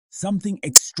Something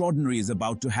extraordinary is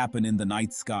about to happen in the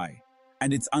night sky,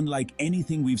 and it's unlike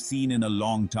anything we've seen in a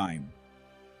long time.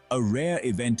 A rare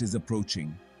event is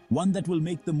approaching, one that will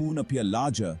make the moon appear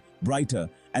larger, brighter,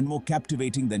 and more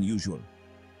captivating than usual.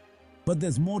 But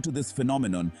there's more to this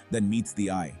phenomenon than meets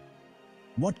the eye.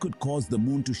 What could cause the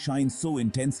moon to shine so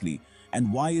intensely,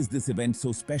 and why is this event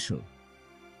so special?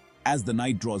 As the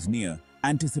night draws near,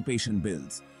 anticipation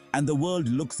builds, and the world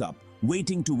looks up,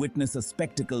 waiting to witness a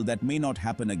spectacle that may not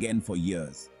happen again for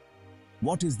years.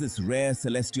 What is this rare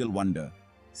celestial wonder?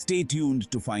 Stay tuned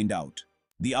to find out.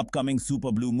 The upcoming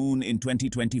super blue moon in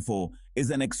 2024 is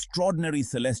an extraordinary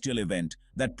celestial event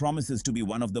that promises to be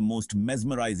one of the most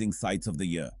mesmerizing sights of the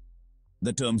year.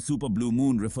 The term super blue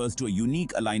moon refers to a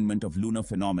unique alignment of lunar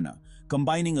phenomena,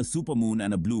 combining a supermoon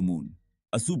and a blue moon.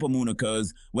 A supermoon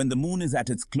occurs when the moon is at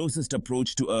its closest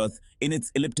approach to Earth in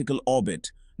its elliptical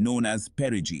orbit, known as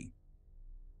perigee.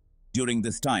 During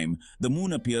this time, the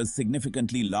moon appears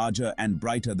significantly larger and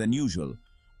brighter than usual,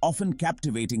 often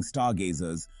captivating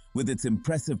stargazers with its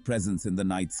impressive presence in the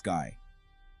night sky.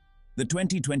 The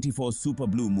 2024 super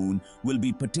blue moon will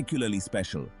be particularly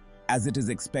special, as it is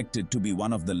expected to be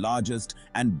one of the largest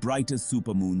and brightest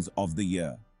supermoons of the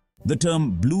year. The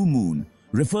term blue moon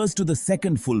refers to the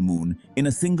second full moon in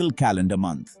a single calendar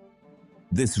month.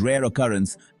 This rare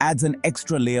occurrence adds an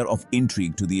extra layer of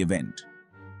intrigue to the event.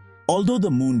 Although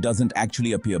the moon doesn't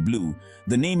actually appear blue,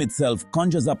 the name itself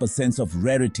conjures up a sense of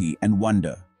rarity and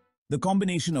wonder. The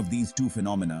combination of these two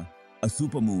phenomena, a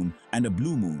supermoon and a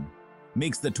blue moon,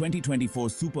 makes the 2024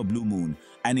 super blue moon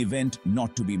an event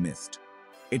not to be missed.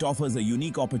 It offers a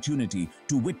unique opportunity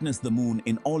to witness the moon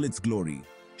in all its glory,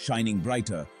 shining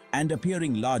brighter and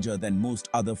appearing larger than most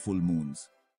other full moons.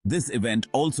 This event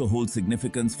also holds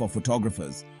significance for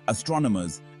photographers,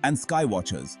 astronomers, and sky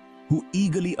watchers who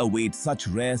eagerly await such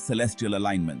rare celestial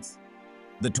alignments.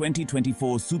 The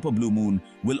 2024 super blue moon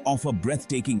will offer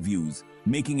breathtaking views,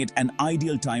 making it an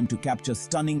ideal time to capture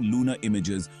stunning lunar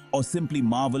images or simply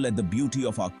marvel at the beauty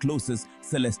of our closest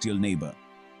celestial neighbor.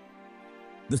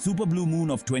 The super blue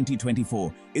moon of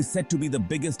 2024 is set to be the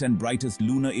biggest and brightest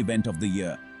lunar event of the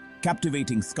year,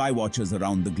 captivating sky watchers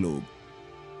around the globe.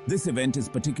 This event is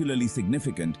particularly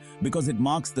significant because it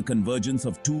marks the convergence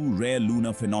of two rare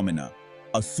lunar phenomena,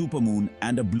 a supermoon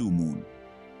and a blue moon.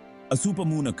 A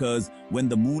supermoon occurs when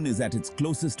the moon is at its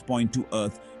closest point to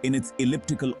Earth in its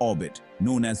elliptical orbit,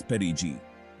 known as perigee.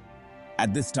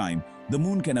 At this time, the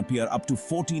moon can appear up to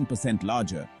 14%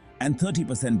 larger and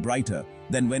 30% brighter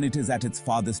than when it is at its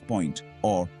farthest point,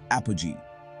 or apogee.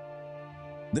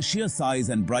 The sheer size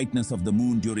and brightness of the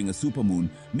moon during a supermoon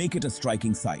make it a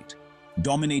striking sight,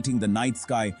 dominating the night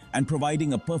sky and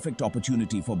providing a perfect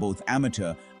opportunity for both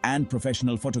amateur and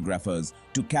professional photographers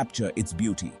to capture its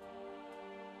beauty.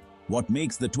 What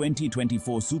makes the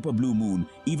 2024 super blue moon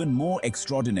even more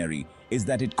extraordinary is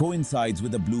that it coincides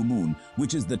with a blue moon,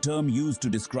 which is the term used to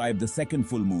describe the second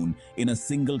full moon in a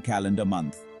single calendar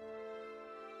month.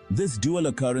 This dual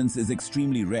occurrence is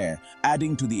extremely rare,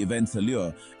 adding to the event's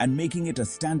allure and making it a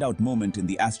standout moment in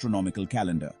the astronomical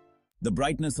calendar. The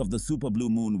brightness of the super blue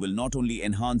moon will not only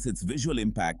enhance its visual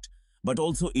impact, but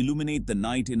also illuminate the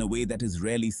night in a way that is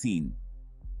rarely seen.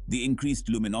 The increased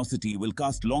luminosity will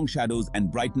cast long shadows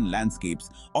and brighten landscapes,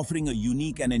 offering a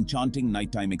unique and enchanting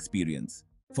nighttime experience.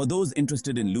 For those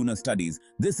interested in lunar studies,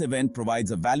 this event provides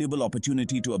a valuable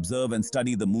opportunity to observe and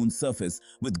study the moon's surface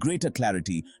with greater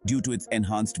clarity due to its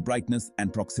enhanced brightness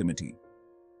and proximity.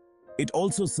 It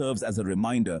also serves as a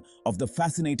reminder of the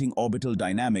fascinating orbital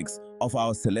dynamics of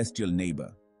our celestial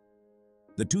neighbor.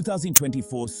 The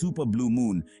 2024 super blue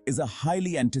moon is a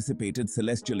highly anticipated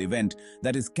celestial event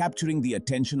that is capturing the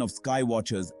attention of sky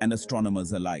watchers and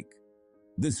astronomers alike.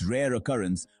 This rare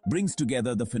occurrence brings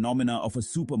together the phenomena of a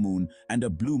supermoon and a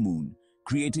blue moon,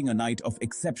 creating a night of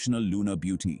exceptional lunar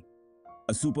beauty.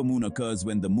 A supermoon occurs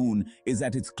when the moon is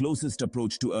at its closest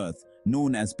approach to Earth,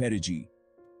 known as perigee.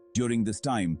 During this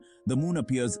time, the moon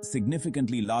appears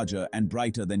significantly larger and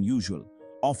brighter than usual,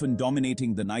 often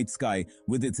dominating the night sky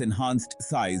with its enhanced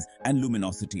size and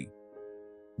luminosity.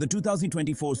 The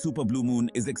 2024 super blue moon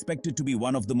is expected to be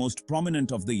one of the most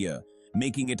prominent of the year,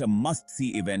 making it a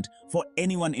must-see event for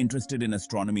anyone interested in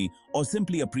astronomy or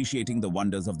simply appreciating the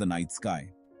wonders of the night sky.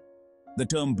 The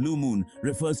term blue moon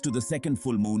refers to the second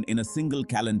full moon in a single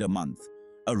calendar month,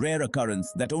 a rare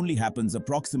occurrence that only happens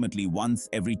approximately once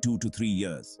every 2 to 3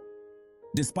 years.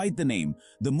 Despite the name,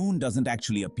 the moon doesn't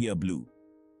actually appear blue.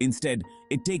 Instead,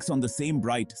 it takes on the same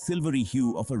bright, silvery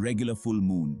hue of a regular full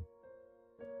moon.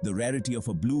 The rarity of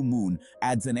a blue moon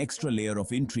adds an extra layer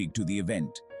of intrigue to the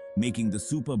event, making the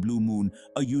super blue moon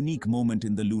a unique moment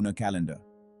in the lunar calendar.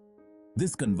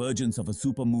 This convergence of a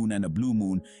supermoon and a blue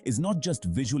moon is not just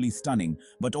visually stunning,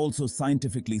 but also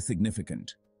scientifically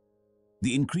significant.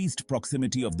 The increased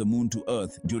proximity of the moon to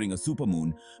Earth during a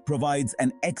supermoon provides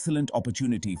an excellent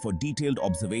opportunity for detailed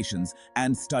observations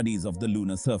and studies of the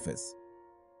lunar surface.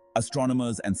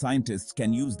 Astronomers and scientists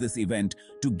can use this event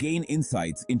to gain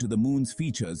insights into the moon's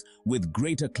features with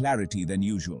greater clarity than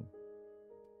usual.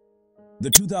 The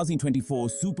 2024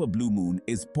 super blue moon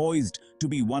is poised to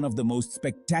be one of the most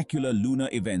spectacular lunar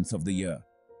events of the year,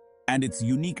 and its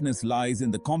uniqueness lies in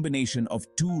the combination of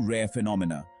two rare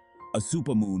phenomena, a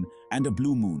supermoon and a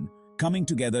blue moon, coming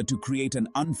together to create an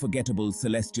unforgettable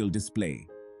celestial display.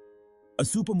 A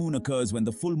supermoon occurs when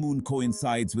the full moon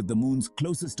coincides with the moon's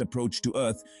closest approach to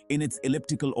Earth in its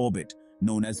elliptical orbit,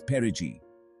 known as perigee.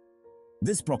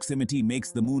 This proximity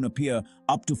makes the moon appear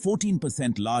up to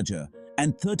 14% larger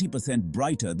and 30%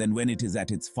 brighter than when it is at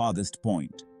its farthest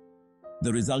point.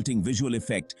 The resulting visual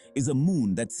effect is a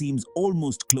moon that seems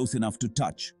almost close enough to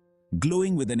touch,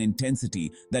 glowing with an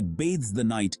intensity that bathes the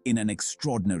night in an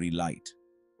extraordinary light.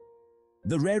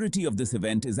 The rarity of this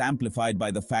event is amplified by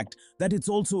the fact that it's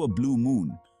also a blue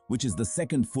moon, which is the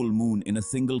second full moon in a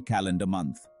single calendar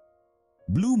month.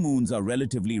 Blue moons are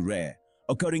relatively rare,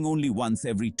 occurring only once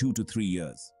every 2 to 3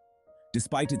 years.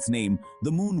 Despite its name,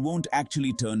 the moon won't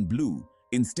actually turn blue.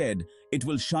 Instead, it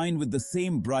will shine with the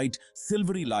same bright,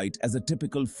 silvery light as a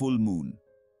typical full moon.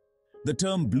 The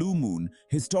term blue moon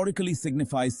historically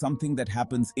signifies something that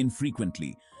happens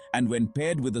infrequently, and when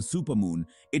paired with a supermoon,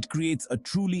 it creates a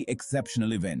truly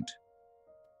exceptional event.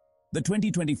 The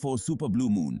 2024 super blue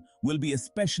moon will be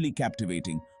especially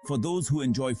captivating for those who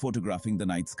enjoy photographing the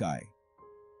night sky.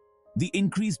 The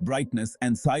increased brightness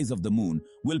and size of the moon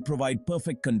will provide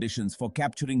perfect conditions for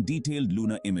capturing detailed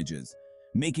lunar images,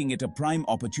 making it a prime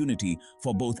opportunity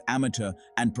for both amateur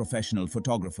and professional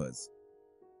photographers.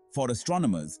 For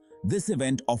astronomers, this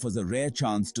event offers a rare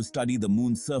chance to study the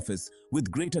moon's surface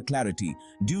with greater clarity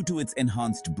due to its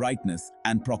enhanced brightness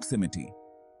and proximity.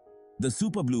 The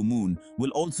superblue moon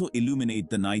will also illuminate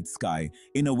the night sky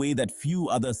in a way that few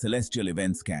other celestial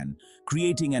events can,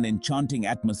 creating an enchanting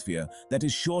atmosphere that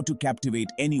is sure to captivate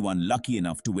anyone lucky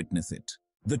enough to witness it.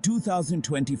 The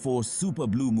 2024 super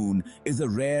blue moon is a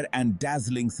rare and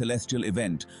dazzling celestial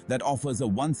event that offers a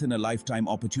once-in-a-lifetime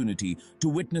opportunity to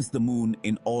witness the moon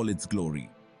in all its glory.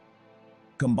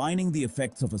 Combining the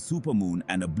effects of a supermoon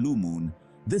and a blue moon,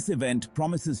 this event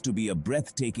promises to be a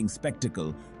breathtaking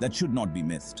spectacle that should not be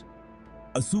missed.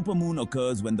 A supermoon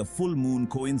occurs when the full moon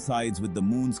coincides with the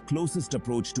moon's closest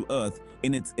approach to Earth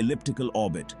in its elliptical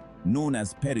orbit, known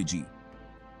as perigee.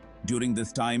 During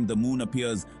this time, the moon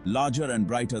appears larger and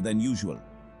brighter than usual,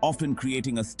 often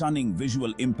creating a stunning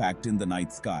visual impact in the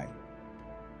night sky.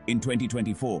 In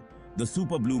 2024, the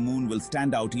super blue moon will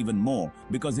stand out even more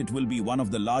because it will be one of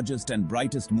the largest and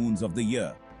brightest moons of the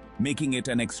year, making it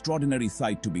an extraordinary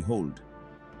sight to behold.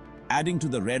 Adding to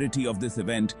the rarity of this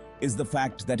event is the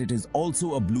fact that it is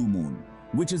also a blue moon,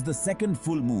 which is the second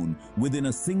full moon within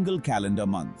a single calendar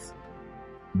month.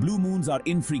 Blue moons are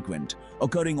infrequent,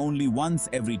 occurring only once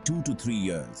every 2 to 3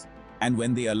 years, and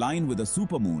when they align with a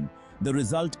supermoon, the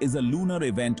result is a lunar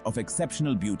event of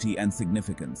exceptional beauty and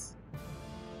significance.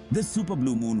 This super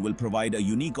blue moon will provide a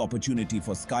unique opportunity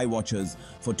for sky watchers,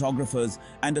 photographers,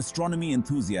 and astronomy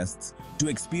enthusiasts to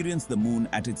experience the moon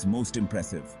at its most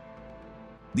impressive.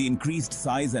 The increased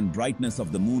size and brightness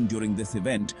of the moon during this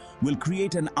event will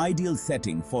create an ideal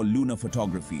setting for lunar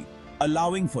photography,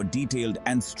 allowing for detailed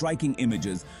and striking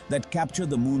images that capture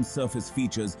the moon's surface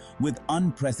features with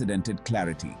unprecedented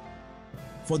clarity.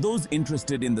 For those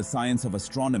interested in the science of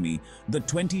astronomy, the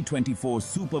 2024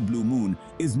 super blue moon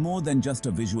is more than just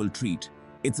a visual treat.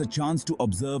 It's a chance to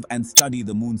observe and study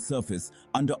the moon's surface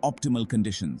under optimal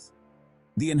conditions.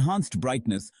 The enhanced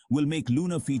brightness will make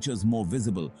lunar features more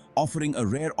visible, offering a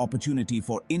rare opportunity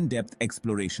for in-depth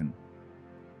exploration.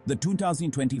 The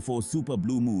 2024 super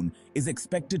blue moon is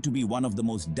expected to be one of the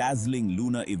most dazzling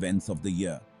lunar events of the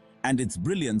year, and its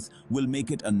brilliance will make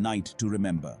it a night to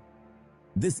remember.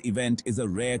 This event is a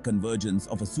rare convergence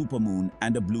of a supermoon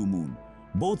and a blue moon,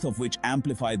 both of which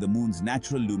amplify the moon's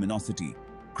natural luminosity,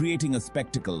 creating a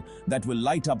spectacle that will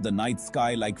light up the night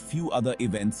sky like few other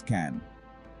events can.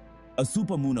 A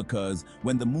supermoon occurs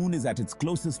when the moon is at its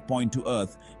closest point to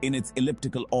Earth in its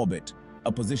elliptical orbit,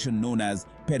 a position known as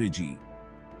perigee.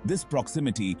 This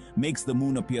proximity makes the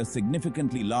moon appear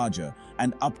significantly larger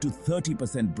and up to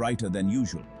 30% brighter than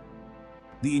usual.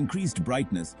 The increased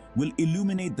brightness will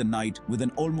illuminate the night with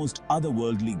an almost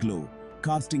otherworldly glow,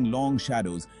 casting long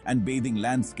shadows and bathing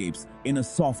landscapes in a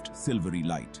soft silvery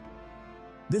light.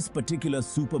 This particular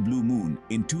super blue moon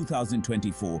in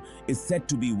 2024 is said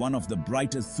to be one of the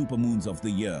brightest supermoons of the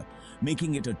year,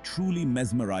 making it a truly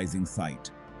mesmerizing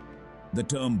sight. The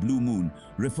term blue moon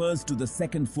refers to the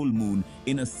second full moon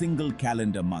in a single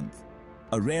calendar month,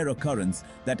 a rare occurrence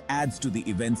that adds to the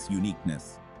event's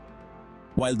uniqueness.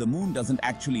 While the moon doesn't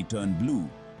actually turn blue,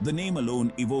 the name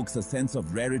alone evokes a sense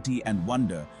of rarity and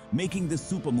wonder, making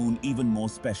this supermoon even more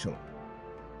special.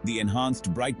 The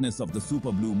enhanced brightness of the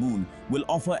super blue moon will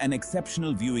offer an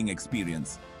exceptional viewing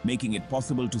experience, making it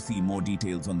possible to see more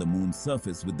details on the moon's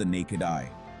surface with the naked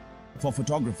eye. For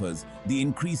photographers, the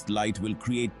increased light will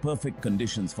create perfect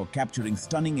conditions for capturing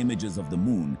stunning images of the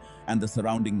moon and the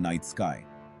surrounding night sky.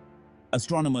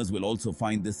 Astronomers will also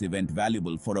find this event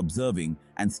valuable for observing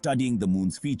and studying the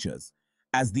moon's features,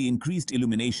 as the increased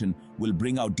illumination will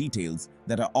bring out details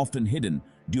that are often hidden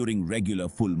during regular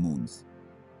full moons.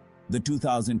 The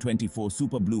 2024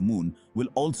 super blue moon will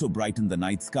also brighten the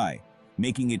night sky,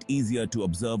 making it easier to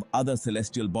observe other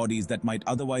celestial bodies that might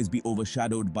otherwise be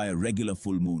overshadowed by a regular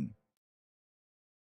full moon.